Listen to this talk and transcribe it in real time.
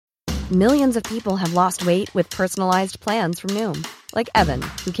Millions of people have lost weight with personalized plans from Noom. Like Evan,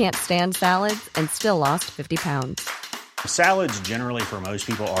 who can't stand salads and still lost 50 pounds. Salads generally for most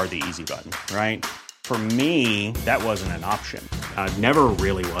people are the easy button, right? For me, that wasn't an option. I never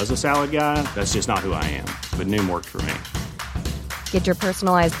really was a salad guy. That's just not who I am. But Noom worked for me. Get your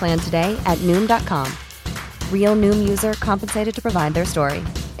personalized plan today at Noom.com. Real Noom user compensated to provide their story.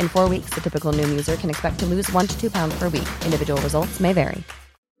 In 4 weeks, the typical Noom user can expect to lose 1 to 2 pounds per week. Individual results may vary.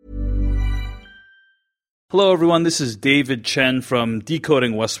 Hello, everyone. This is David Chen from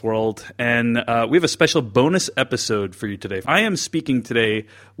Decoding Westworld, and we have a special bonus episode for you today. I am speaking today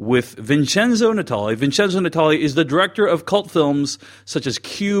with Vincenzo Natali. Vincenzo Natali is the director of cult films such as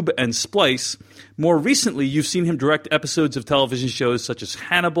Cube and Splice. More recently, you've seen him direct episodes of television shows such as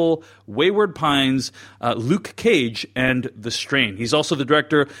Hannibal, Wayward Pines, Luke Cage, and The Strain. He's also the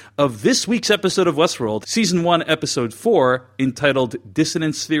director of this week's episode of Westworld, Season 1, Episode 4, entitled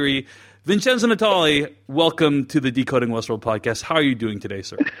Dissonance Theory. Vincenzo Natali, welcome to the Decoding Westworld podcast. How are you doing today,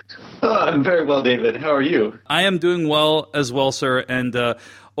 sir? I'm very well, David. How are you? I am doing well as well, sir, and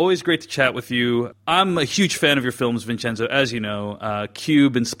always great to chat with you. I'm a huge fan of your films, Vincenzo, as you know.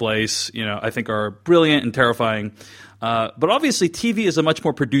 Cube and Splice, I think are brilliant and terrifying. But obviously, TV is a much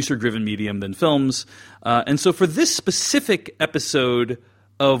more producer-driven medium than films. And so for this specific episode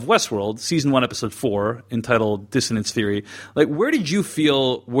of Westworld, Season 1, Episode 4, entitled Dissonance Theory, where did you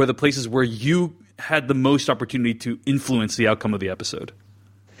feel were the places where you had the most opportunity to influence the outcome of the episode?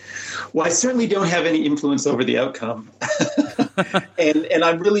 Well, I certainly don't have any influence over the outcome. and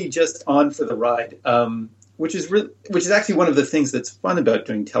I'm really just on for the ride, which is actually one of the things that's fun about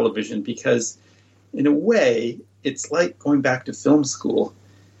doing television, because in a way, it's like going back to film school,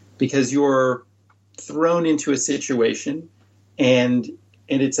 because you're thrown into a situation and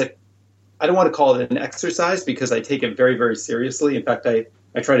I don't want to call it an exercise, because I take it very, very seriously. In fact, I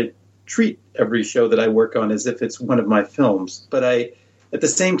try to treat every show that I work on as if it's one of my films. But at the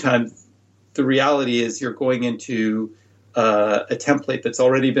same time, the reality is you're going into a template that's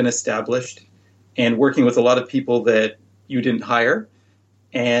already been established and working with a lot of people that you didn't hire,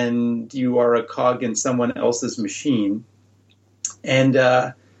 and you are a cog in someone else's machine. And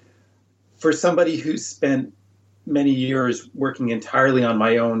for somebody who's spent many years working entirely on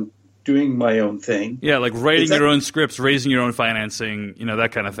my own, doing my own thing. Yeah, like writing your own scripts, raising your own financing,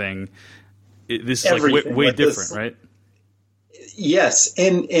 that kind of thing. This is way different, right? Yes,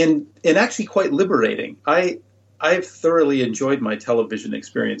 and actually quite liberating. I've thoroughly enjoyed my television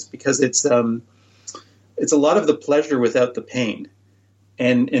experience, because it's a lot of the pleasure without the pain.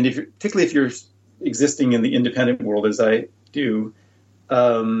 And particularly if you're existing in the independent world, as I do,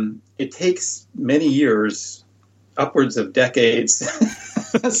 it takes many years, upwards of decades,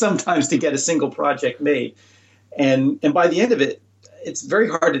 sometimes, to get a single project made. And by the end of it, it's very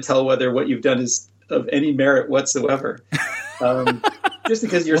hard to tell whether what you've done is of any merit whatsoever, just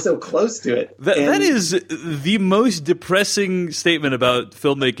because you're so close to it. That is the most depressing statement about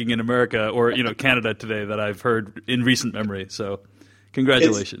filmmaking in America or Canada today that I've heard in recent memory. So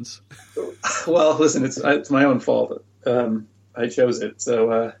congratulations. Well, listen, it's my own fault. I chose it,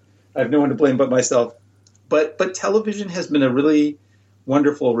 so I have no one to blame but myself. But television has been a really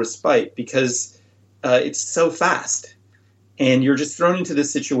wonderful respite, because it's so fast, and you're just thrown into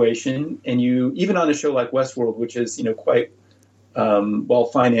this situation. And you, even on a show like Westworld, which is quite well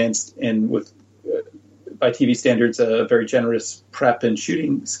financed and with by TV standards a very generous prep and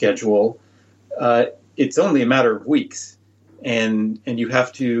shooting schedule, it's only a matter of weeks, and you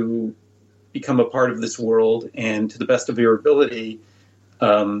have to become a part of this world and, to the best of your ability,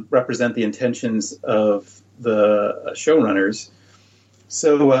 represent the intentions of the showrunners.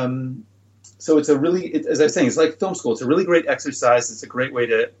 So it's a really, as I was saying, it's like film school. It's a really great exercise. It's a great way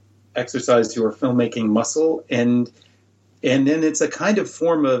to exercise your filmmaking muscle, and then it's a kind of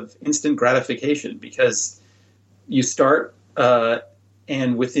form of instant gratification, because you start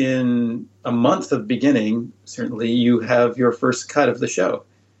and within a month of beginning, certainly, you have your first cut of the show,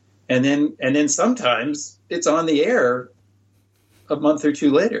 and then sometimes it's on the air a month or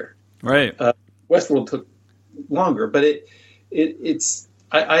two later. Right. Westworld took longer, but it's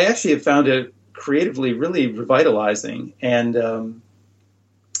I actually have found it creatively really revitalizing, and in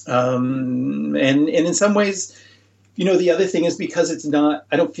some ways, the other thing is, because it's not,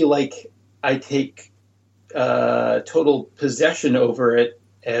 I don't feel like I take total possession over it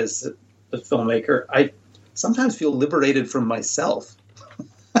as a filmmaker. I sometimes feel liberated from myself.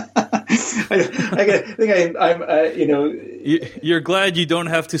 You're glad you don't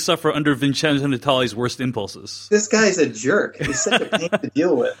have to suffer under Vincenzo Natali's worst impulses. This guy's a jerk. He's such a pain to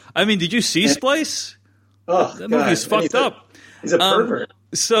deal with. I mean, did you see Splice? Oh, that movie's fucked up. He's a pervert.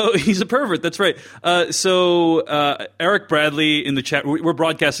 So he's a pervert. That's right. Eric Bradley in the chat. We're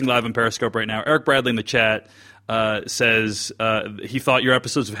broadcasting live on Periscope right now. Eric Bradley in the chat says he thought your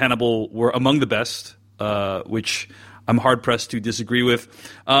episodes of Hannibal were among the best, which I'm hard pressed to disagree with.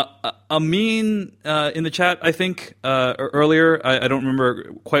 Amin in the chat, I think earlier, I don't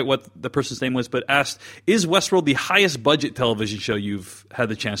remember quite what the person's name was, but asked, "Is Westworld the highest budget television show you've had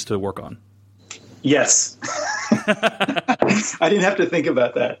the chance to work on?" Yes. I didn't have to think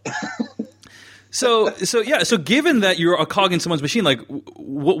about that. So given that you're a cog in someone's machine, like,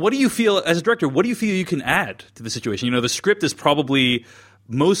 what do you feel as a director? What do you feel you can add to the situation? You know, the script is probably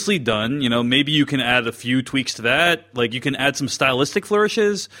mostly done. You know, maybe you can add a few tweaks to that. Like, you can add some stylistic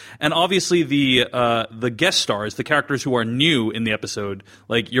flourishes, and obviously the guest stars, the characters who are new in the episode,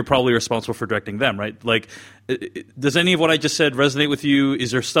 like, you're probably responsible for directing them, right? Like, does any of what I just said resonate with you?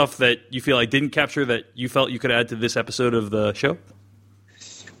 Is there stuff that you feel I didn't capture that you felt you could add to this episode of the show?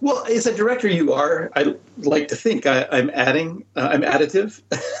 Well, as a director, I like to think I'm additive,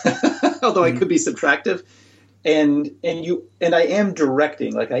 although I could be subtractive. And I am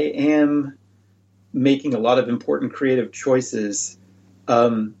directing, like, I am making a lot of important creative choices.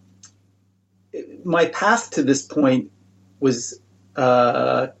 My path to this point was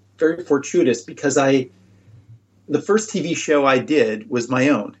very fortuitous because the first TV show I did was my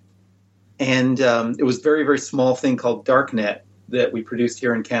own. And it was a very, very small thing called Darknet that we produced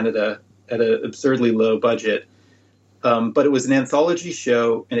here in Canada at an absurdly low budget. But it was an anthology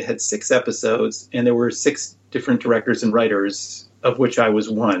show, and it had 6 episodes, and there were 6 different directors and writers, of which I was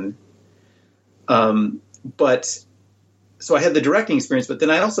one. So I had the directing experience, but then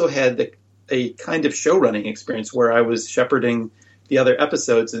I also had a kind of show running experience where I was shepherding the other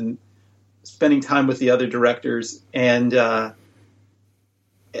episodes and spending time with the other directors, and I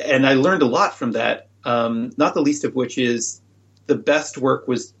learned a lot from that. Not the least of which is the best work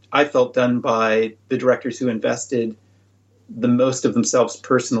was, I felt, done by the directors who invested the most of themselves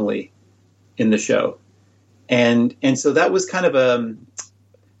personally in the show. And so that was kind of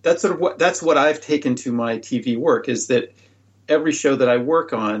that's what I've taken to my TV work, is that every show that I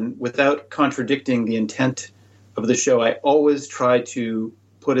work on, without contradicting the intent of the show, I always try to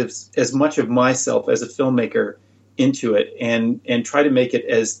put as much of myself as a filmmaker into it and try to make it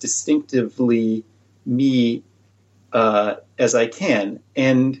as distinctively me as I can.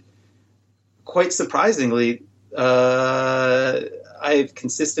 And quite surprisingly, I've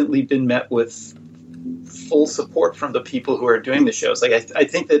consistently been met with full support from the people who are doing the shows. Like, I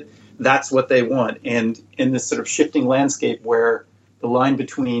think that that's what they want. And in this sort of shifting landscape where the line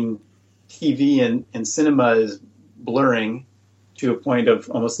between TV and cinema is blurring to a point of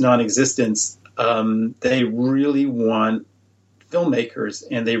almost non-existence, they really want filmmakers,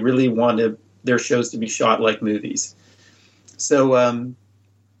 and they really want their shows to be shot like movies. So,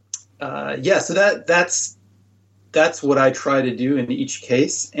 so that's what I try to do in each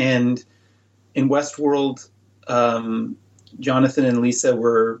case. And in Westworld, Jonathan and Lisa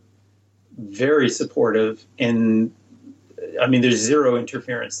were very supportive, and I mean, there's zero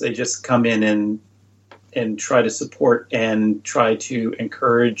interference. They just come in and try to support and try to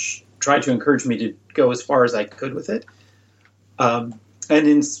encourage me to go as far as I could with it.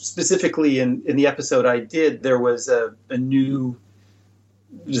 And specifically in the episode I did, there was a new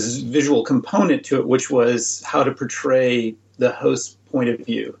visual component to it, which was how to portray the host's point of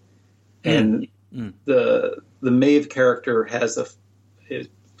view. And the Maeve character has a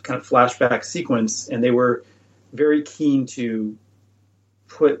kind of flashback sequence, and they were very keen to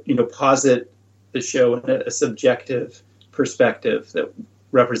posit the show in a subjective perspective that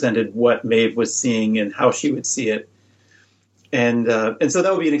represented what Maeve was seeing and how she would see it. And so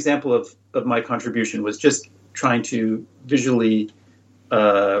that would be an example of my contribution, was just trying to visually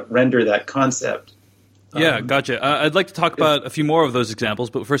render that concept. Yeah, gotcha. I'd like to talk about a few more of those examples,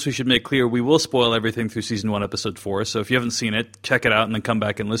 but first we should make clear we will spoil everything through Season 1, Episode 4, so if you haven't seen it, check it out and then come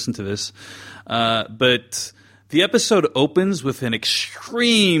back and listen to this. But the episode opens with an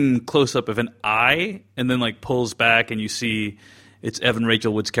extreme close-up of an eye, and then pulls back and you see it's Evan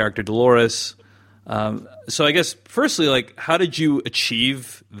Rachel Wood's character, Dolores. So I guess, firstly, how did you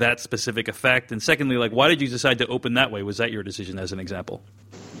achieve that specific effect? And secondly, why did you decide to open that way? Was that your decision, as an example?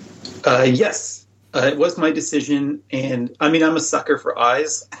 Yes. It was my decision, and I mean, I'm a sucker for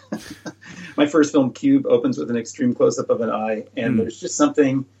eyes. My first film, Cube, opens with an extreme close-up of an eye, and there's just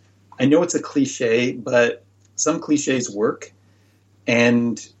something, I know it's a cliche, but some cliches work.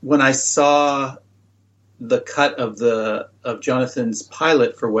 And when I saw the cut of Jonathan's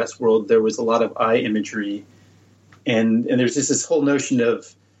pilot for Westworld, there was a lot of eye imagery, and there's just this whole notion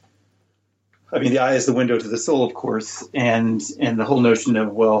of I mean, the eye is the window to the soul, of course, and the whole notion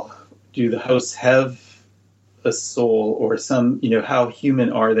of, well, do the hosts have a soul or some, how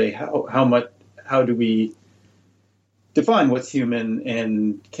human are they? How do we define what's human,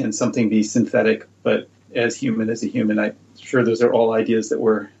 and can something be synthetic but as human as a human? I'm sure those are all ideas that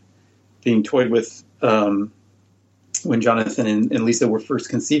were being toyed with when Jonathan and Lisa were first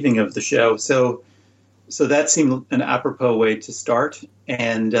conceiving of the show. So that seemed an apropos way to start,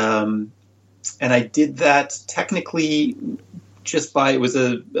 and I did that technically just by, it was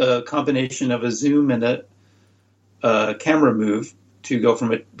a combination of a zoom and a camera move to go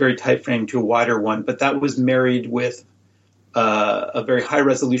from a very tight frame to a wider one, but that was married with a very high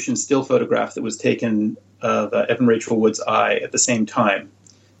resolution still photograph that was taken of Evan Rachel Wood's eye at the same time.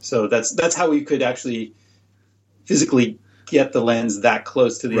 So that's how we could actually physically get the lens that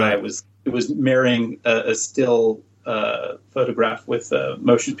close to the eye. It was marrying a still photograph with a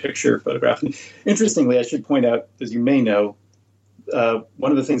motion picture photograph. And interestingly, I should point out, as you may know,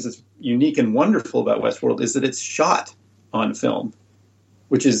 one of the things that's unique and wonderful about Westworld is that it's shot on film,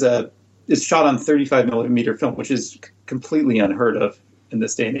 which is it's shot on 35 millimeter film, which is completely unheard of in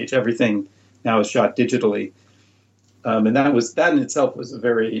this day and age. Everything now is shot digitally. And that in itself was a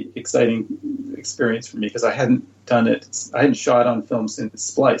very exciting experience for me, because I hadn't done it. I hadn't shot on film since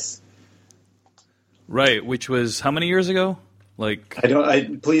Splice. Right, which was how many years ago?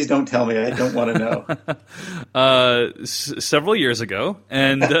 Please don't tell me. I don't want to know. Several years ago,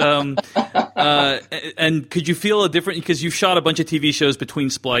 and and could you feel a different? Because you've shot a bunch of TV shows between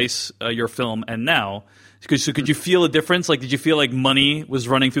Splice, your film, and now. So could you feel a difference? Like, did you feel like money was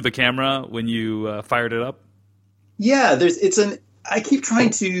running through the camera when you fired it up? Yeah, I keep trying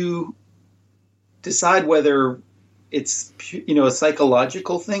to decide whether it's a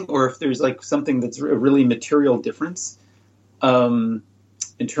psychological thing or if there's like something that's a really material difference in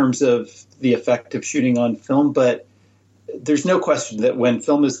terms of the effect of shooting on film. But there's no question that when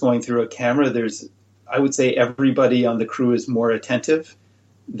film is going through a camera, I would say everybody on the crew is more attentive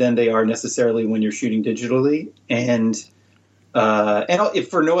than they are necessarily when you're shooting digitally. And if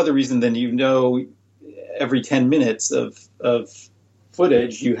for no other reason than, every 10 minutes of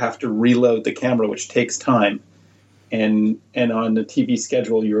footage, you have to reload the camera, which takes time. And on the TV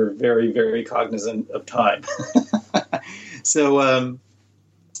schedule, you're very, very cognizant of time. So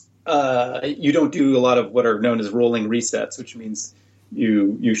you don't do a lot of what are known as rolling resets, which means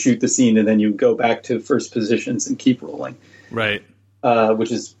you shoot the scene and then you go back to first positions and keep rolling. Right.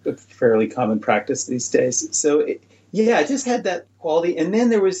 Which is a fairly common practice these days. So, I just had that quality. And then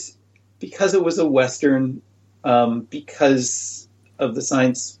there was, because it was a Western, because of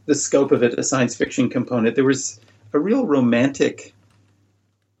the scope of it, a science fiction component, there was a real romantic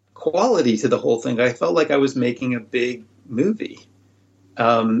quality to the whole thing. I felt like I was making a big movie.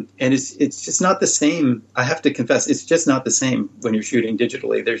 And it's just not the same. I have to confess, it's just not the same when you're shooting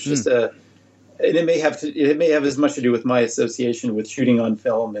digitally. There's just and it may have as much to do with my association with shooting on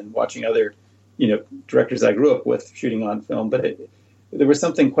film and watching other, directors I grew up with shooting on film, but there was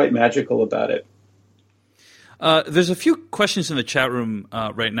something quite magical about it. There's a few questions in the chat room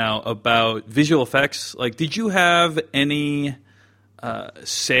right now about visual effects. Like, did you have any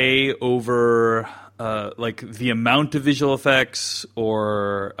say over the amount of visual effects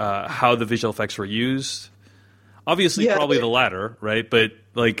or how the visual effects were used? Obviously, probably the latter, right? But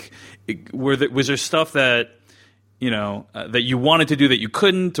was there stuff that that you wanted to do that you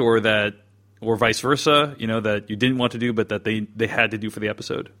couldn't, or vice versa, that you didn't want to do but that they had to do for the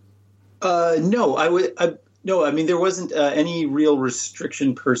episode? No, no. I mean, there wasn't any real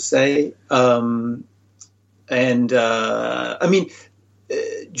restriction per se,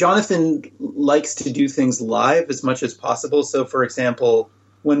 Jonathan likes to do things live as much as possible. So, for example,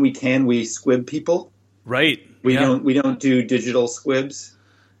 when we squib people. Right. We don't do digital squibs.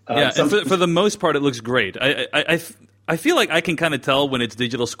 And for the most part, it looks great. I feel like I can kind of tell when it's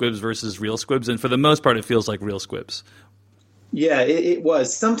digital squibs versus real squibs, and for the most part, it feels like real squibs. Yeah, it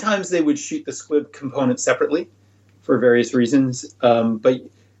was. Sometimes they would shoot the squib component separately for various reasons. But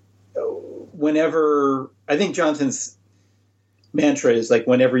whenever, I think Jonathan's mantra is like,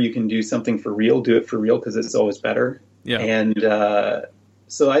 whenever you can do something for real, do it for real, because it's always better. Yeah. And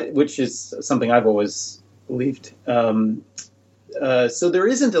which is something I've always believed. So there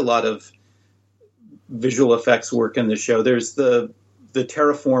isn't a lot of visual effects work in the show. There's the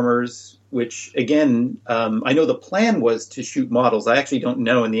terraformers, which again, I know the plan was to shoot models. I actually don't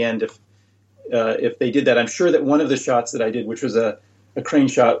know in the end if they did that. I'm sure that one of the shots that I did, which was a crane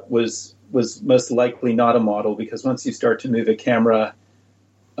shot, was most likely not a model, because once you start to move a camera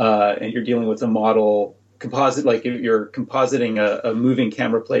and you're dealing with a model composite, like you're compositing a moving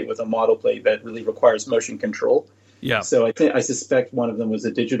camera plate with a model plate that really requires motion control. Yeah. So I suspect one of them was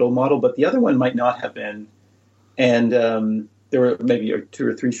a digital model, but the other one might not have been. And there were maybe 2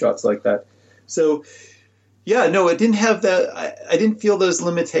 or 3 shots like that. So, yeah, no, it didn't have that. I didn't feel those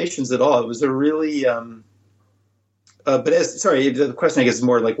limitations at all. It was a really. The question I guess is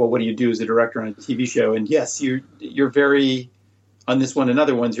more like, well, what do you do as a director on a TV show? And yes, you're very on this one and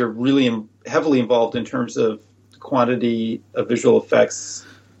other ones. You're really heavily involved in terms of the quantity of visual effects,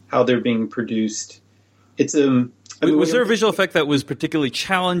 how they're being produced. It's was there a visual effect that was particularly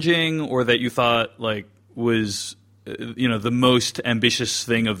challenging, or that you thought like was the most ambitious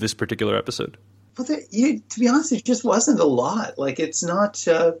thing of this particular episode? Well, to be honest, it just wasn't a lot. Like it's not.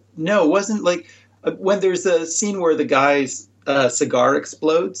 No, it wasn't like. When there's a scene where the guy's cigar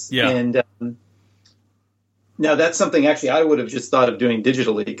explodes, and now that's something actually I would have just thought of doing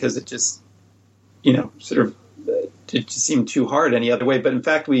digitally because it just, sort of it just seemed too hard any other way. But in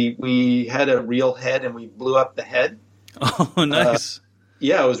fact, we had a real head and we blew up the head. Oh, nice!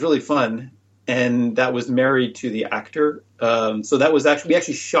 Yeah, it was really fun, and that was married to the actor. So that was we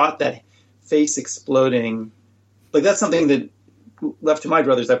actually shot that face exploding. Like that's something that left to my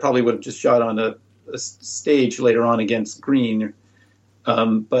brothers, I probably would have just shot on a stage later on against green,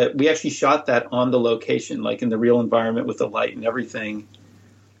 but we actually shot that on the location, like in the real environment with the light and everything.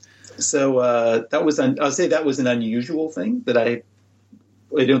 So that was, I'll say that was an unusual thing that I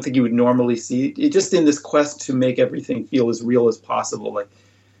don't think you would normally see. It just in this quest to make everything feel as real as possible. Like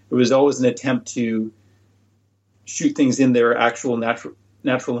it was always an attempt to shoot things in their actual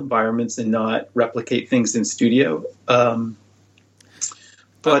natural environments and not replicate things in studio.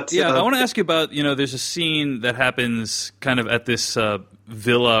 But I want to ask you about, there's a scene that happens kind of at this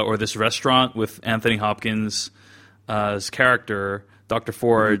villa or this restaurant with Anthony Hopkins' character, Dr.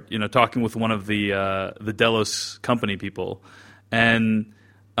 Ford, talking with one of the Delos company people. And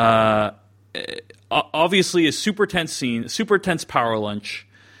obviously a super tense scene, super tense power lunch.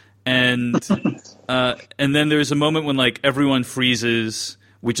 And then there's a moment when like everyone freezes,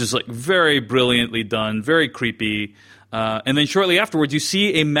 which is like very brilliantly done, very creepy. And then shortly afterwards, you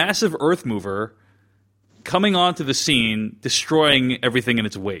see a massive earth mover coming onto the scene, destroying everything in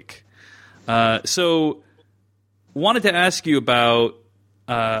its wake. So wanted to ask you about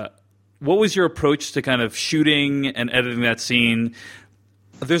what was your approach to kind of shooting and editing that scene?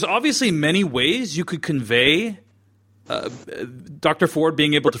 There's obviously many ways you could convey Dr. Ford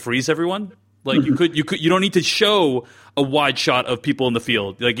being able to freeze everyone. Like you don't need to show a wide shot of people in the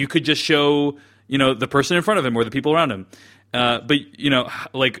field. Like you could just show the person in front of him or the people around him. But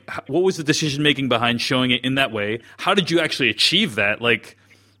what was the decision making behind showing it in that way? How did you actually achieve that? Like,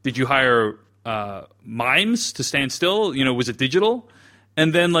 did you hire mimes to stand still? Was it digital?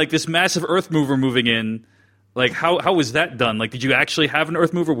 And then like this massive earth mover moving in, like how was that done? Like, did you actually have an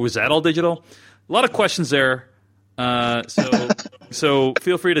earth mover? Was that all digital? A lot of questions there. So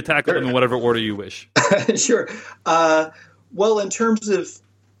feel free to tackle them in whatever order you wish. Sure. Well, in terms of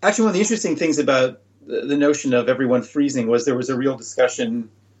actually, one of the interesting things about the notion of everyone freezing was there was a real discussion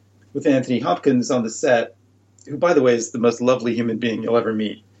with Anthony Hopkins on the set, who, by the way, is the most lovely human being you'll ever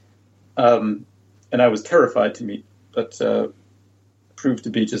meet. And I was terrified to meet, but proved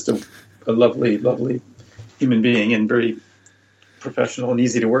to be just a lovely, lovely human being and very professional and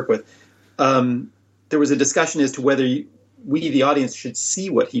easy to work with. There was a discussion as to whether we, the audience, should see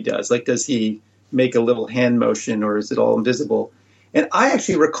what he does. Like, does he make a little hand motion or is it all invisible? And I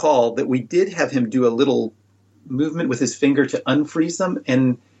actually recall that we did have him do a little movement with his finger to unfreeze them.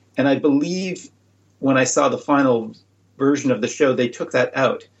 And I believe when I saw the final version of the show, they took that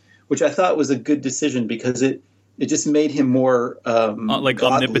out, which I thought was a good decision because it just made him more like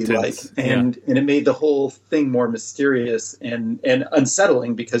omnipotent. And it made the whole thing more mysterious and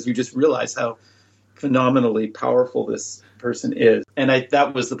unsettling because you just realize how phenomenally powerful this person is. And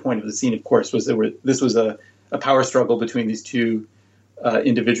that was the point of the scene, of course, was this was a power struggle between these two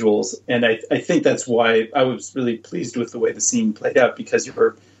individuals. And I think that's why I was really pleased with the way the scene played out, because you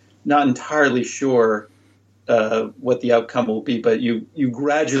were not entirely sure what the outcome will be, but you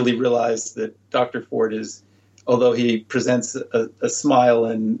gradually realize that Dr. Ford is, although he presents a smile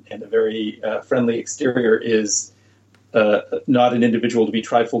and a very friendly exterior, is not an individual to be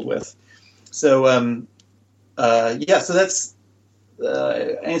trifled with. So, so that's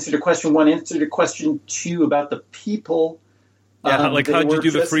answer to question one. Answer to question two about the people. Yeah, how'd you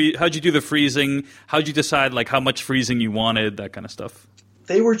do the freezing? How'd you decide like how much freezing you wanted? That kind of stuff.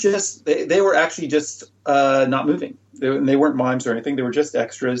 They were just they were actually just not moving. They weren't mimes or anything. They were just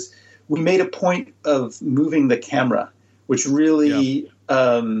extras. We made a point of moving the camera, which really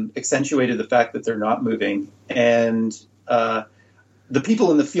accentuated the fact that they're not moving. And the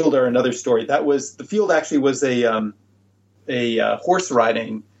people in the field are another story. The field actually was a horse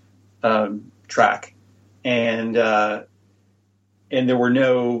riding track, and there were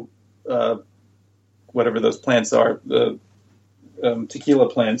no whatever those plants are, the tequila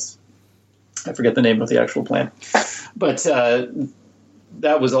plants. I forget the name of the actual plant, but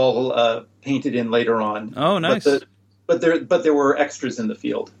that was all painted in later on. Oh, nice. But there were extras in the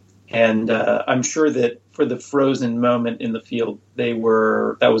field, and I'm sure that for the frozen moment in the field, that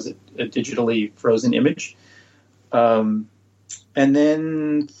was a digitally frozen image. And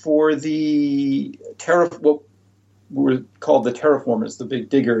then for the what were called the terraformers, the big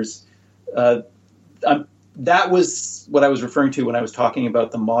diggers, that was what I was referring to when I was talking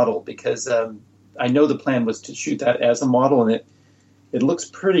about the model, because I know the plan was to shoot that as a model, and it looks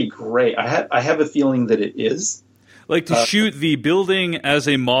pretty great. I have a feeling that it is. Like to shoot the building as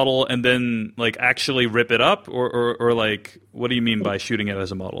a model and then like actually rip it up, or like what do you mean by shooting it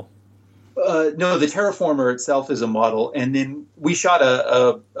as a model? No, the terraformer itself is a model, and then we shot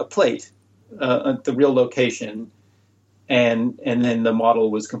a plate at the real location, and then the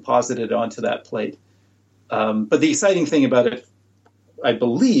model was composited onto that plate. But the exciting thing about it, I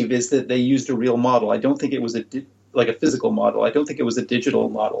believe, is that they used a real model. I don't think it was like a physical model. I don't think it was a digital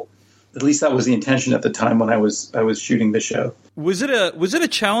model. At least that was the intention at the time when I was shooting the show. Was it a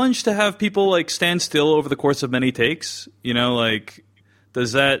challenge to have people like stand still over the course of many takes? You know, like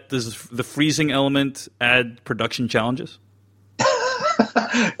does the freezing element add production challenges?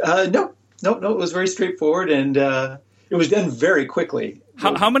 No. It was very straightforward, and it was done very quickly.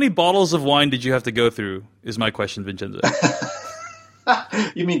 How many bottles of wine did you have to go through? Is my question, Vincenzo.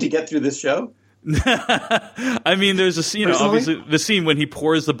 You mean to get through this show? I mean, there's a scene, obviously the scene when he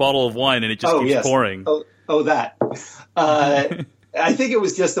pours the bottle of wine and it just keeps pouring. That. I think it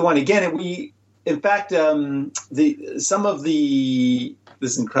was just the one. Again, in fact, some of the,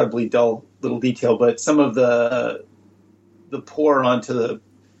 this is incredibly dull little detail, but some of the pour onto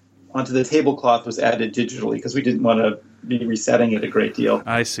the tablecloth was added digitally because we didn't want to be resetting it a great deal.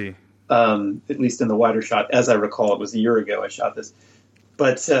 I see. At least in the wider shot, as I recall, it was a year ago I shot this.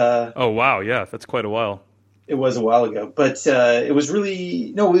 But oh wow, yeah, that's quite a while. It was a while ago, but it was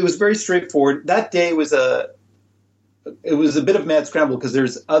it was very straightforward. That day was it was a bit of mad scramble because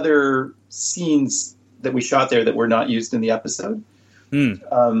there's other scenes that we shot there that were not used in the episode,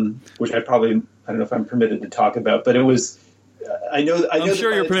 which I don't know if I'm permitted to talk about, but it was. I'm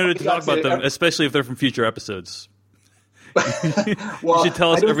sure you're permitted to talk about them, especially if they're from future episodes. Well, you should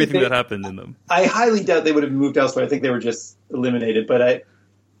tell us everything that happened in them. I highly doubt they would have moved elsewhere. I think they were just eliminated.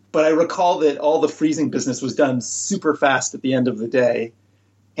 But I recall that all the freezing business was done super fast at the end of the day,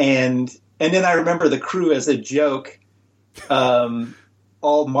 and then I remember the crew, as a joke,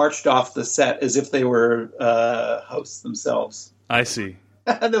 all marched off the set as if they were hosts themselves. I see.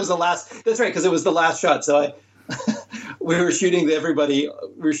 And that's right, because it was the last shot. So we were shooting everybody.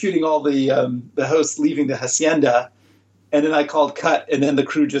 We were shooting all the hosts leaving the hacienda. And then I called cut, and then the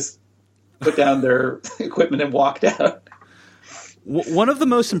crew just put down their equipment and walked out. One of the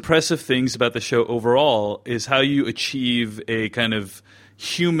most impressive things about the show overall is how you achieve a kind of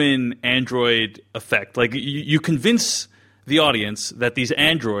human-android effect. Like, you convince the audience that these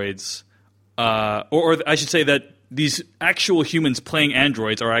androids, or I should say that these actual humans playing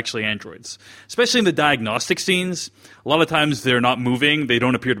androids are actually androids. Especially in the diagnostic scenes, a lot of times they're not moving, they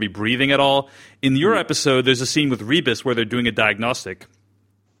don't appear to be breathing at all. In your episode, there's a scene with Rebus where they're doing a diagnostic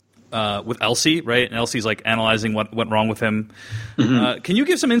with Elsie, right? And Elsie's like analyzing what went wrong with him. Mm-hmm. Can you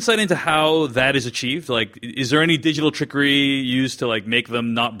give some insight into how that is achieved? Like, is there any digital trickery used to like make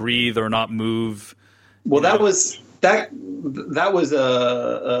them not breathe or not move? Well, that was a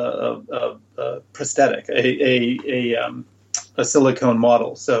prosthetic, a silicone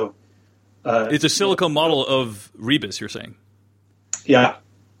model. So it's a silicone model of Rebus, you're saying? Yeah.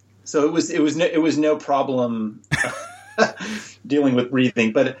 So it was no problem dealing with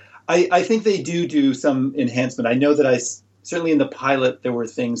breathing, but I think they do some enhancement. I know that certainly in the pilot there were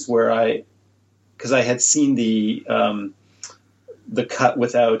things where because I had seen the cut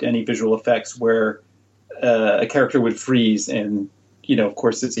without any visual effects where a character would freeze, and of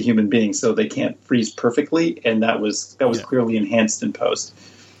course it's a human being, so they can't freeze perfectly, and that was clearly enhanced in post.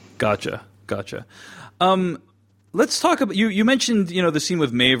 Gotcha. Let's talk about you mentioned the scene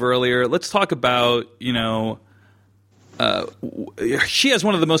with Maeve earlier. Let's talk about she has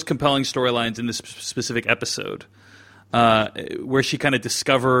one of the most compelling storylines in this specific episode, where she kind of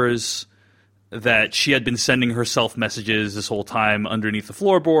discovers that she had been sending herself messages this whole time underneath the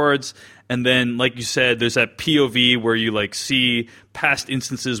floorboards. And then, like you said, there's that POV where you like see past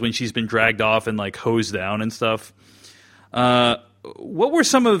instances when she's been dragged off and like hosed down and stuff. What were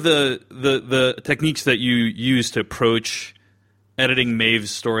some of the techniques that you used to approach editing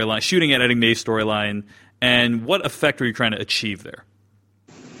Maeve's storyline, shooting and editing Maeve's storyline, and what effect were you trying to achieve there?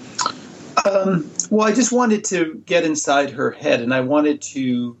 Well, I just wanted to get inside her head, and I wanted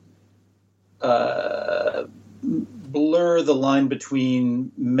to blur the line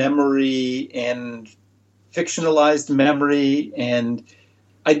between memory and fictionalized memory, and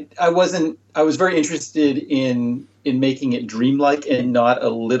I was very interested in making it dreamlike and not a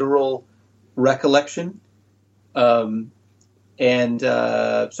literal recollection. So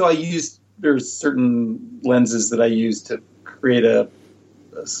there's certain lenses that I used to create a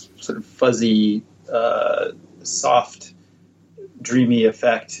sort of fuzzy, soft, dreamy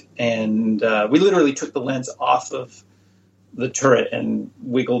effect. And we literally took the lens off of the turret and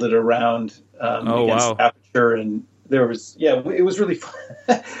wiggled it around against the aperture. And there was, it was really fun.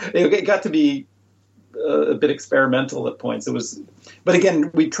 It got to be a bit experimental at points. But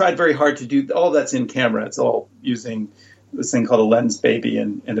again, we tried very hard to do all that's in camera. It's all using this thing called a lens baby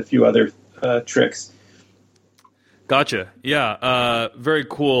and a few other tricks. Gotcha. Yeah. Very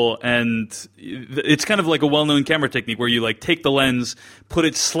cool. And it's kind of like a well-known camera technique where you like take the lens, put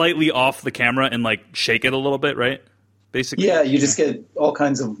it slightly off the camera and like shake it a little bit, right? Basically. Yeah. You just get all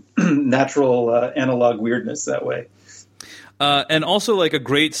kinds of natural analog weirdness that way. And also like a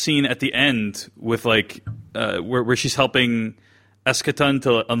great scene at the end with like where she's helping Eschaton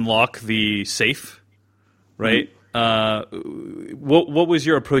to unlock the safe, right? Mm-hmm. What was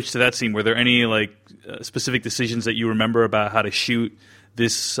your approach to that scene? Were there any like specific decisions that you remember about how to shoot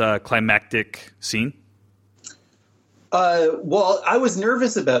this climactic scene? Well, I was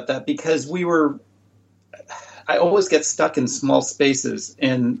nervous about that because I always get stuck in small spaces,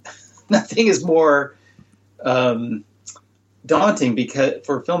 and nothing is more daunting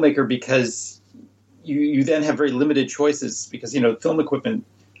for a filmmaker because you then have very limited choices because, film equipment,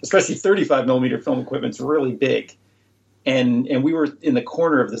 especially 35 millimeter film equipment, is really big. And we were in the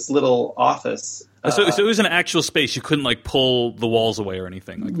corner of this little office. So it was an actual space. You couldn't like pull the walls away or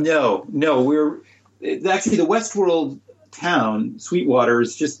anything like that. No. Actually the Westworld town, Sweetwater,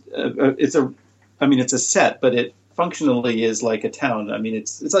 is just it's a set, but it functionally is like a town. I mean,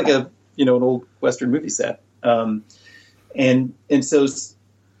 it's like an old Western movie set. And so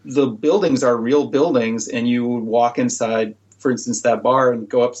the buildings are real buildings, and you would walk inside, for instance, that bar and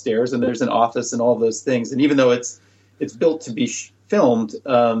go upstairs, and there's an office and all those things. And even though it's built to be filmed,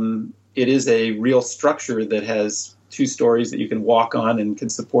 it is a real structure that has 2 stories that you can walk on and can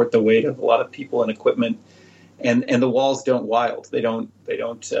support the weight of a lot of people and equipment. And the walls don't wild; they don't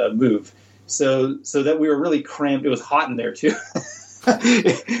move. So that we were really cramped. It was hot in there too.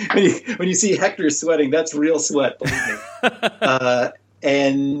 when you see Hector sweating, that's real sweat, believe me.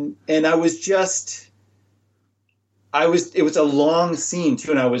 And I was it was a long scene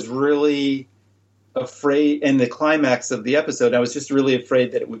too, and I was really afraid. And the climax of the episode, I was just really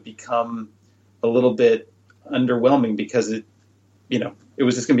afraid that it would become a little bit underwhelming because it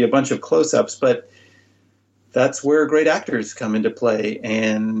was just going to be a bunch of close-ups. But that's where great actors come into play,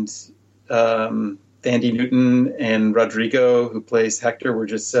 and Thandie Newton and Rodrigo, who plays Hector, were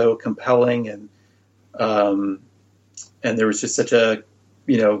just so compelling, and there was just such a,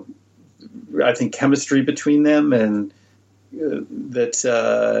 I think, chemistry between them, and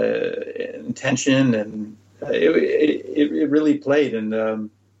intention, and it really played. And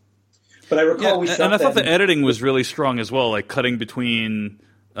but I recall we shot and I thought the editing was really strong as well, like cutting between.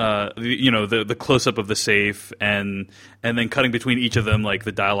 The close up of the safe and then cutting between each of them, like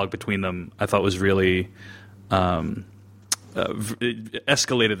the dialogue between them, I thought was really it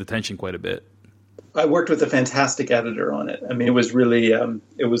escalated the tension quite a bit. I worked with a fantastic editor on it. I mean, it was really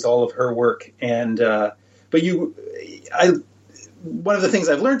it was all of her work. And but one of the things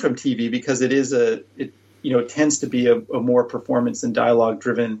I've learned from TV, because it tends to be a more performance and dialogue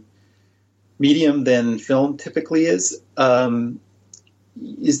driven medium than film typically is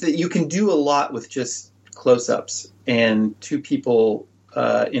that you can do a lot with just close-ups and 2 people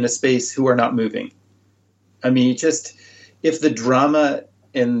in a space who are not moving. I mean, just if the drama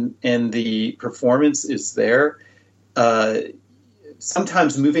and the performance is there,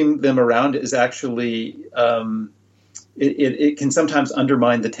 sometimes moving them around is actually it can sometimes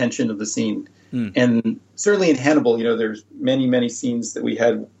undermine the tension of the scene. And certainly in Hannibal, there's many, many scenes that we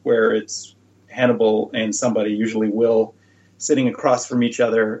had where it's Hannibal and somebody, usually Will, sitting across from each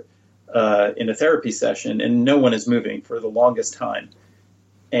other in a therapy session, and no one is moving for the longest time,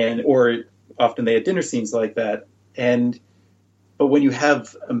 or often they had dinner scenes like that. But when you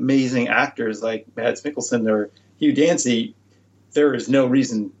have amazing actors like Mads Mikkelsen or Hugh Dancy, there is no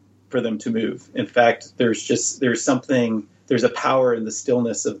reason for them to move. In fact, there's a power in the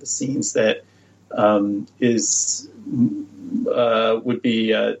stillness of the scenes that would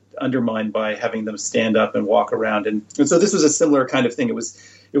be undermined by having them stand up and walk around. And so this was a similar kind of thing. It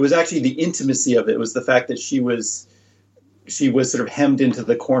was actually the intimacy of it. It was the fact that she was sort of hemmed into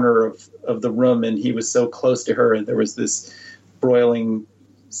the corner of the room, and he was so close to her, and there was this broiling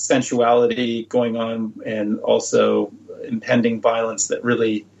sensuality going on, and also impending violence that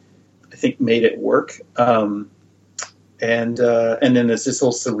really, I think, made it work. And then there's this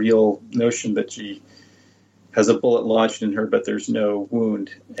whole surreal notion that she has a bullet lodged in her, but there's no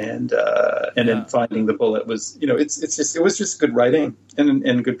wound. And then finding the bullet was, it was just good writing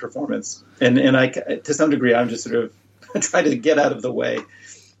and good performance. And I, to some degree, I'm just sort of trying to get out of the way.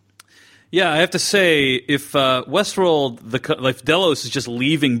 Yeah, I have to say, if Westworld, like Delos is just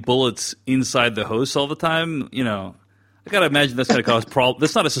leaving bullets inside the host all the time, I gotta imagine that's gonna cause problems.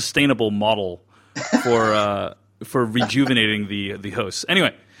 That's not a sustainable model for rejuvenating the hosts.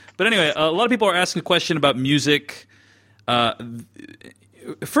 Anyway, a lot of people are asking a question about music.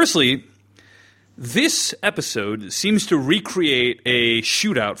 Firstly, this episode seems to recreate a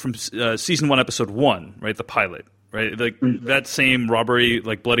shootout from season 1, episode 1, right? The pilot. Right, like that same robbery,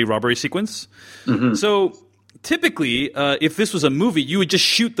 like bloody robbery sequence. Mm-hmm. So typically, if this was a movie, you would just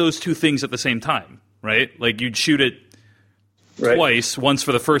shoot those two things at the same time, right? Like you'd shoot it twice, once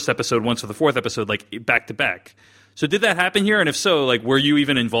for the first episode, once for the fourth episode, like back to back. So did that happen here? And if so, like were you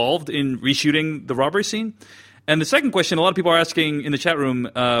even involved in reshooting the robbery scene? And the second question, a lot of people are asking in the chat room,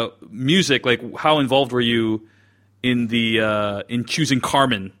 music, like how involved were you in choosing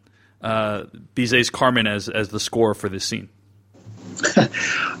Carmen? Bizet's Carmen as the score for this scene.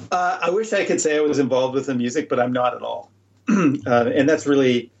 I wish I could say I was involved with the music, but I'm not at all. And that's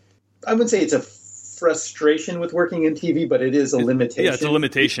really, I wouldn't say it's a frustration with working in TV, but it is a limitation. Yeah, it's a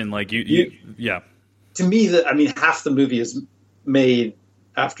limitation. Like you yeah. To me, half the movie is made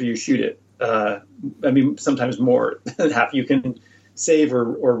after you shoot it. Sometimes more than half. You can save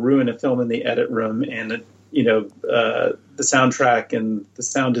or ruin a film in the edit room, and the soundtrack and the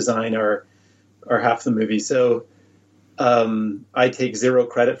sound design are half the movie. So I take zero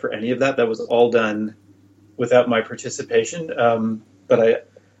credit for any of that. That was all done without my participation. But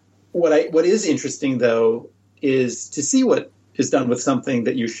what is interesting though is to see what is done with something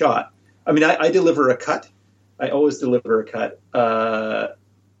that you shot. I mean, I deliver a cut. I always deliver a cut,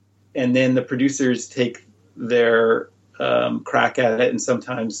 and then the producers take their crack at it, and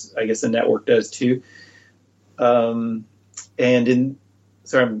sometimes I guess the network does too. I'm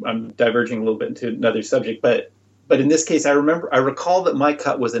diverging a little bit into another subject, but in this case, I recall that my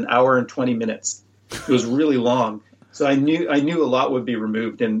cut was 1 hour and 20 minutes. It was really long, so I knew a lot would be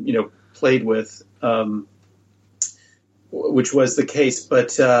removed and played with, which was the case.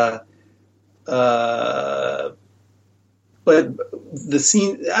 But the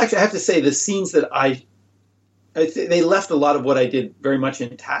scene, actually, I have to say, the scenes that they left a lot of what I did very much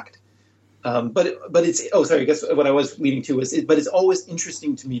intact. But it's I guess what I was leading to was but it's always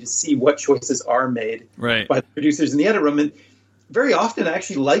interesting to me to see what choices are made by the producers in the edit room, and very often I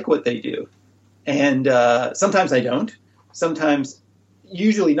actually like what they do, and sometimes I don't. Sometimes,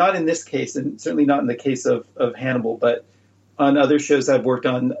 usually not in this case, and certainly not in the case of Hannibal, but on other shows I've worked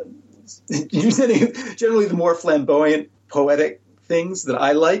on, generally the more flamboyant, poetic things that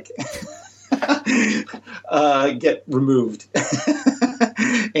I like get removed.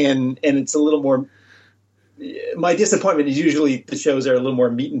 And it's a little more, my disappointment is usually the shows are a little more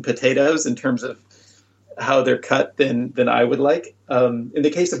meat and potatoes in terms of how they're cut than I would like. In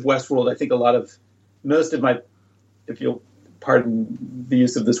the case of Westworld, I think most of my, if you'll pardon the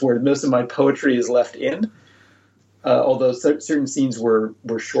use of this word, most of my poetry is left in, although certain scenes were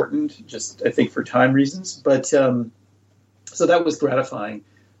shortened, just I think for time reasons. But so that was gratifying.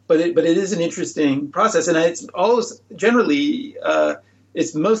 But it is an interesting process, and it's always generally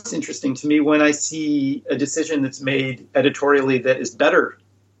it's most interesting to me when I see a decision that's made editorially that is better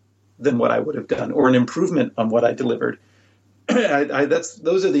than what I would have done, or an improvement on what I delivered.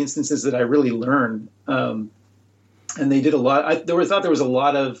 Those are the instances that I really learn. And they did a lot. I thought there was a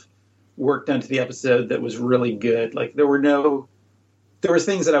lot of work done to the episode that was really good. Like there were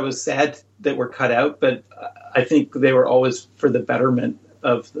things that I was sad that were cut out, but I think they were always for the betterment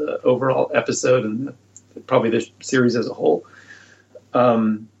of the overall episode and probably the series as a whole.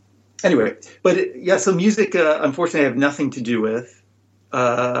 Anyway, so music, unfortunately, I have nothing to do with.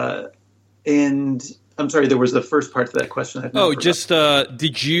 And I'm sorry, there was the first part to that question.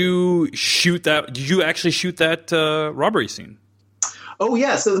 Did you shoot that? Did you actually shoot that robbery scene? Oh,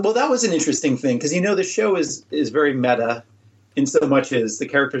 yeah. Well, that was an interesting thing because, the show is very meta in so much as the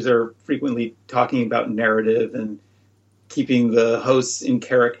characters are frequently talking about narrative and keeping the hosts in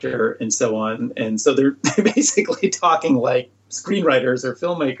character and so on. And so they're basically talking like screenwriters or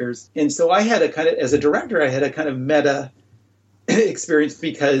filmmakers. And so I had as a director, I had a kind of meta experience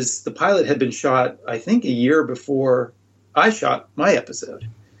because the pilot had been shot, I think, a year before I shot my episode.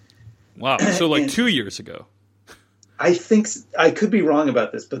 Wow. So like 2 years ago. I think I could be wrong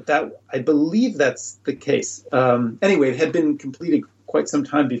about this, but I believe that's the case. Anyway, it had been completed quite some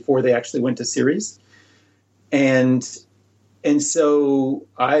time before they actually went to series. And so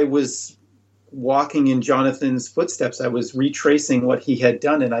I was walking in Jonathan's footsteps. I was retracing what he had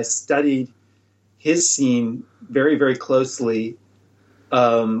done, and I studied his scene very, very closely,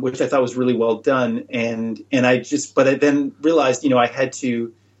 which I thought was really well done. But I then realized, I had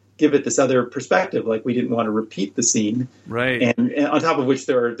to give it this other perspective. Like, we didn't want to repeat the scene. Right. And on top of which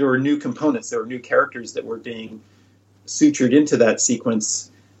there were new components. There were new characters that were being sutured into that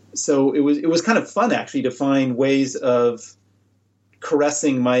sequence. So it was kind of fun, actually, to find ways of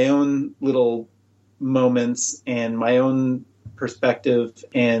caressing my own little moments and my own perspective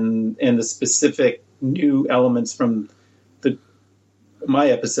and the specific new elements from my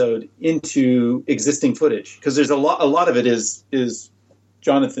episode into existing footage, because there's a lot of it is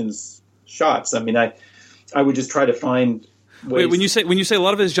Jonathan's shots. I mean, I would just try to find ways. Wait, when you say a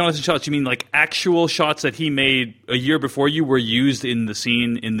lot of it is Jonathan's shots, you mean like actual shots that he made a year before you were used in the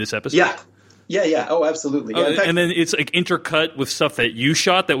scene in this episode? Yeah. Oh, absolutely. Yeah. And then it's like intercut with stuff that you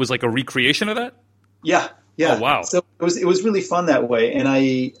shot that was like a recreation of that? Yeah. Oh, wow. So it was really fun that way, and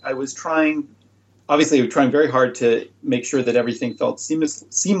I was trying very hard to make sure that everything felt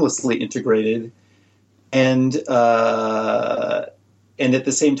seamlessly integrated, and at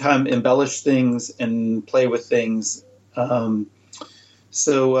the same time embellish things and play with things.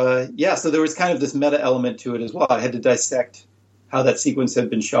 So there was kind of this meta element to it as well. I had to dissect how that sequence had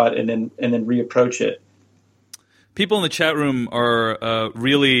been shot and then reapproach it. People in the chat room are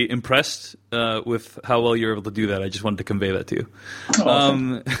really impressed with how well you're able to do that. I just wanted to convey that to you.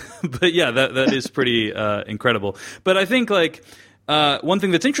 But yeah, that is pretty incredible. But I think like one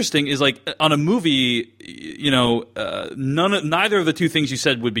thing that's interesting is like on a movie, neither of the two things you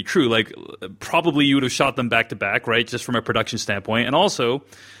said would be true. Like probably you would have shot them back to back, right? Just from a production standpoint, and also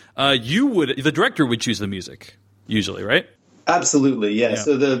the director would choose the music usually, right? Absolutely, yeah.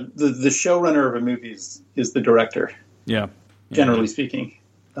 So the showrunner of a movie is the director. Yeah. Generally speaking,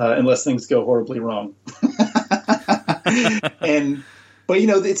 unless things go horribly wrong. But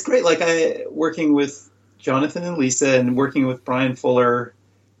it's great. Like working with Jonathan and Lisa and working with Brian Fuller.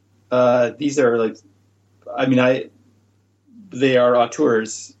 These are they are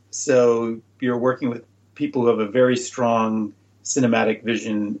auteurs. So you're working with people who have a very strong cinematic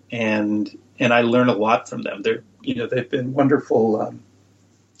vision, and I learn a lot from them. They've been wonderful,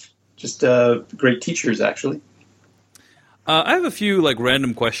 great teachers, actually. I have a few like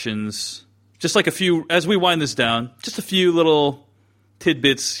random questions, just like a few as we wind this down. Just a few little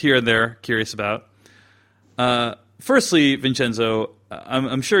tidbits here and there. Curious about. Firstly, Vincenzo,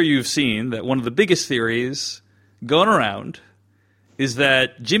 I'm sure you've seen that one of the biggest theories going around is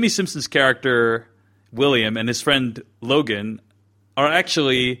that Jimmy Simpson's character William and his friend Logan are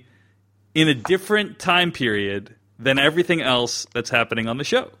actually in a different time period than everything else that's happening on the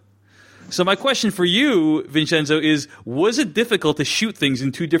show. So my question for you, Vincenzo, is was it difficult to shoot things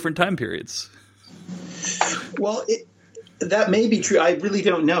in two different time periods? Well, that may be true. I really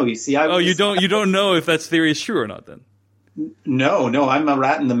don't know. You see, you don't know if that theory is true or not then? No, I'm a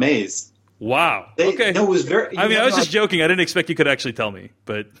rat in the maze. Wow. Okay. No, it was very. I was just joking. I didn't expect you could actually tell me,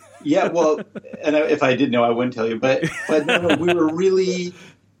 but yeah. Well, and if I did know, I wouldn't tell you. But no, we were really.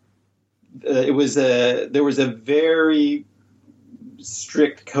 There was a very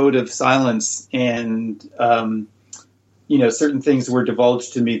strict code of silence, and certain things were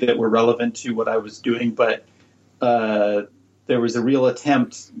divulged to me that were relevant to what I was doing, but there was a real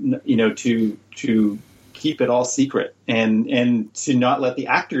attempt, to keep it all secret and to not let the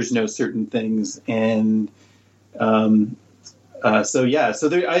actors know certain things, and so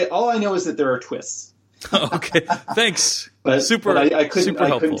all I know is that there are twists. Okay, thanks. But I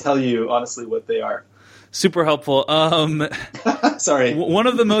couldn't tell you honestly what they are. Super helpful. Sorry. One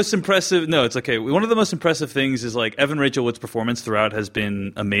of the most impressive. No, it's okay. One of the most impressive things is like Evan Rachel Wood's performance throughout has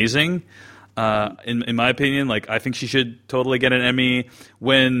been amazing. In my opinion, like I think she should totally get an Emmy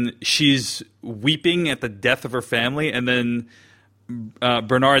when she's weeping at the death of her family, and then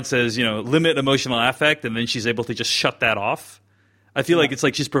Bernard says, limit emotional affect, and then she's able to just shut that off. I feel like it's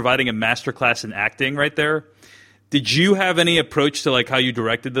like she's providing a masterclass in acting right there. Did you have any approach to like how you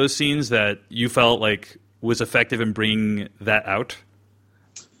directed those scenes that you felt like was effective in bringing that out?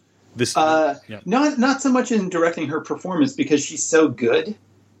 Not so much in directing her performance, because she's so good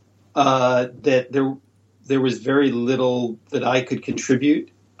that there was very little that I could contribute.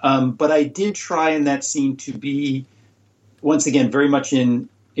 But I did try in that scene to be, once again, very much in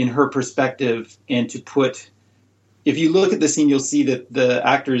her perspective, and to put. If you look at the scene, you'll see that the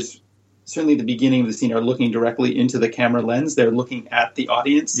actors, certainly at the beginning of the scene, are looking directly into the camera lens. They're looking at the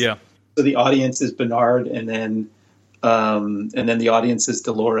audience. Yeah. So the audience is Bernard, and then the audience is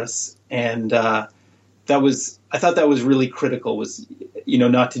Dolores. And I thought that was really critical, was,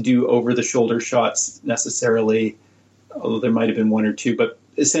 not to do over the shoulder shots necessarily, although there might have been one or two, but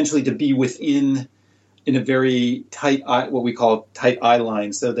essentially to be in a very tight eye, what we call tight eye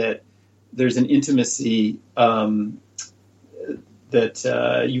line, so that there's an intimacy that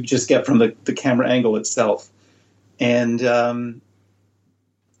you just get from the camera angle itself. And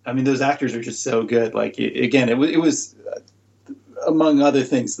those actors are just so good. Like, it was among other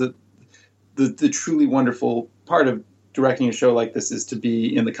things, the truly wonderful part of directing a show like this is to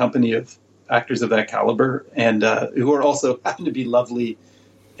be in the company of actors of that caliber, and who are also happen to be lovely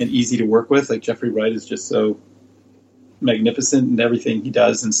and easy to work with. Like, Jeffrey Wright is just so magnificent, and everything he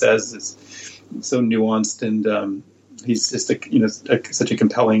does and says is so nuanced, and he's just such a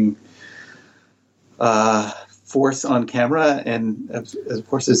compelling force on camera, and of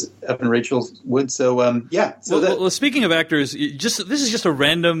course as Evan Rachel Wood. So well, speaking of actors, this is just a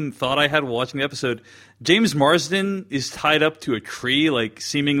random thought I had while watching the episode. James Marsden is tied up to a tree, like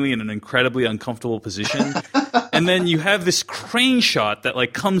seemingly in an incredibly uncomfortable position, and then you have this crane shot that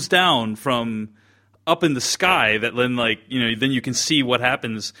like comes down from up in the sky that then then you can see what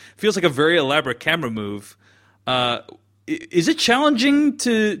happens. Feels like a very elaborate camera move. Is it challenging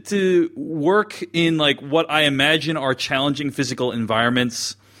to work in like what I imagine are challenging physical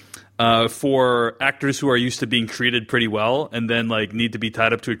environments for actors who are used to being treated pretty well, and then like need to be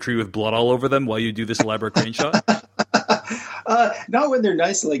tied up to a tree with blood all over them while you do this elaborate crane shot? Not when they're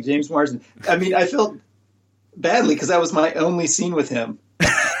nice like James Marsden. I mean, I felt badly because that was my only scene with him.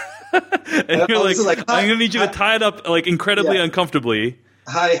 And you're like, I'm gonna need you to tie it up like incredibly uncomfortably.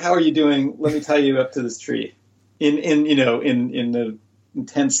 Hi, how are you doing? Let me tie you up to this tree in the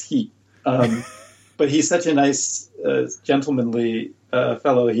intense heat. But he's such a nice, gentlemanly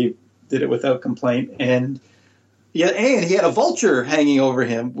fellow. He did it without complaint, and he had a vulture hanging over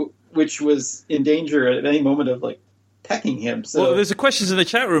him, which was in danger at any moment of like pecking him. So, well, there's a questions in the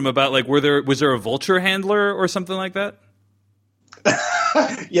chat room about like was there a vulture handler or something like that?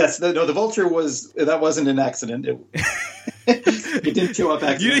 Yes, the vulture wasn't an accident. It didn't show up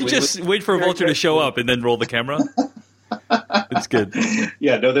accidentally. You didn't just wait for a vulture to show up and then roll the camera? It's good.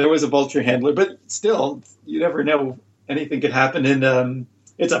 Yeah, no, there was a vulture handler, but still, you never know. Anything could happen. And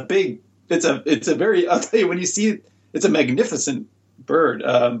it's a very, I'll tell you, when you see it, it's a magnificent bird,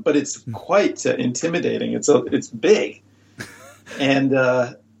 but it's quite intimidating. It's big. And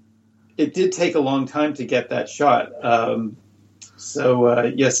it did take a long time to get that shot.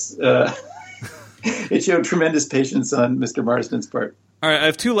 Yes, it showed tremendous patience on Mr. Marsden's part. All right, I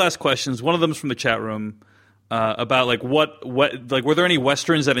have two last questions. One of them is from the chat room about like what like were there any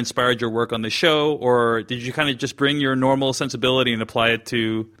westerns that inspired your work on the show, or did you kind of just bring your normal sensibility and apply it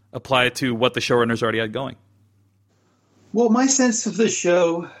to what the showrunners already had going? Well, my sense of the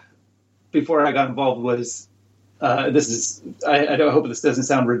show before I got involved was I hope this doesn't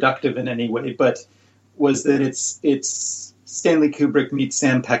sound reductive in any way, but was that it's Stanley Kubrick meets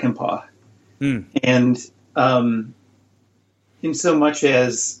Sam Peckinpah. And in so much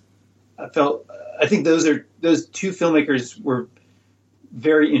as I think those two filmmakers were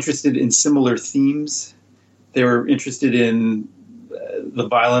very interested in similar themes. They were interested in the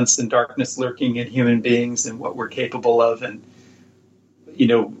violence and darkness lurking in human beings and what we're capable of, and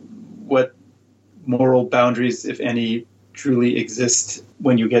what moral boundaries, if any, truly exist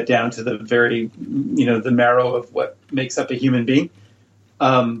when you get down to the very the marrow of what makes up a human being.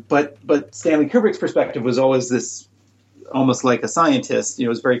 But Stanley Kubrick's perspective was always this, almost like a scientist. It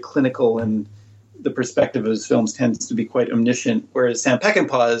was very clinical, and the perspective of his films tends to be quite omniscient. Whereas Sam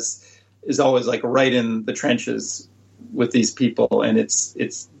Peckinpah is always like right in the trenches with these people, and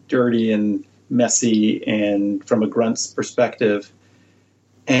it's dirty and messy, and from a grunt's perspective.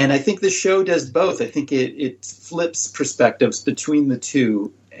 And I think the show does both. I think it flips perspectives between the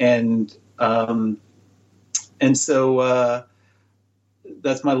two, and so.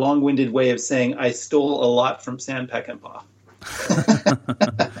 That's my long-winded way of saying I stole a lot from Sam Peckinpah.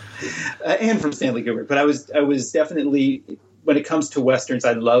 and from Stanley Kubrick. But I was definitely, when it comes to Westerns,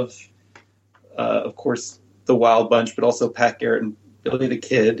 I love, of course, The Wild Bunch, but also Pat Garrett and Billy the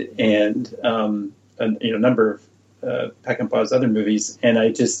Kid, and a number of Peckinpah's other movies. And I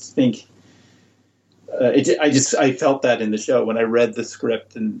just think, I felt that in the show when I read the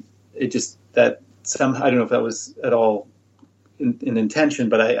script, and it just, that somehow, I don't know if that was at all in intention,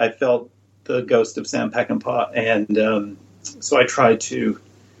 but I felt the ghost of Sam Peckinpah, and so I tried to,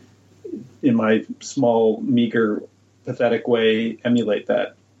 in my small, meager, pathetic way, emulate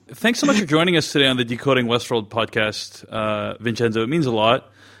that. Thanks so much for joining us today on the Decoding Westworld podcast, Vincenzo. It means a lot.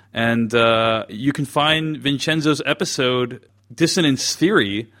 And you can find Vincenzo's episode, Dissonance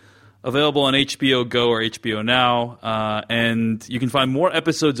Theory, available on HBO Go or HBO Now. And you can find more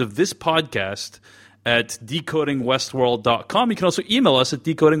episodes of this podcast at decodingwestworld.com. You can also email us at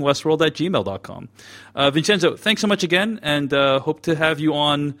decodingwestworld@gmail.com. Vincenzo, thanks so much again, and hope to have you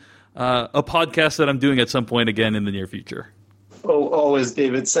on a podcast that I'm doing at some point again in the near future. Oh, always,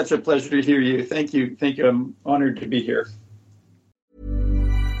 David. Such a pleasure to hear you. Thank you. Thank you. I'm honored to be here.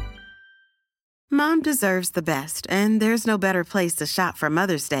 Mom deserves the best, and there's no better place to shop for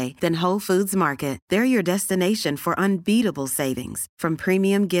Mother's Day than Whole Foods Market. They're your destination for unbeatable savings, from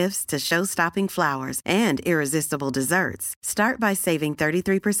premium gifts to show-stopping flowers and irresistible desserts. Start by saving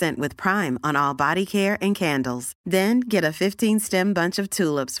 33% with Prime on all body care and candles. Then get a 15-stem bunch of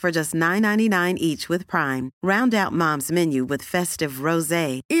tulips for just $9.99 each with Prime. Round out Mom's menu with festive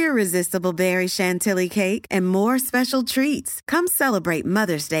rosé, irresistible berry chantilly cake, and more special treats. Come celebrate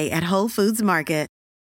Mother's Day at Whole Foods Market.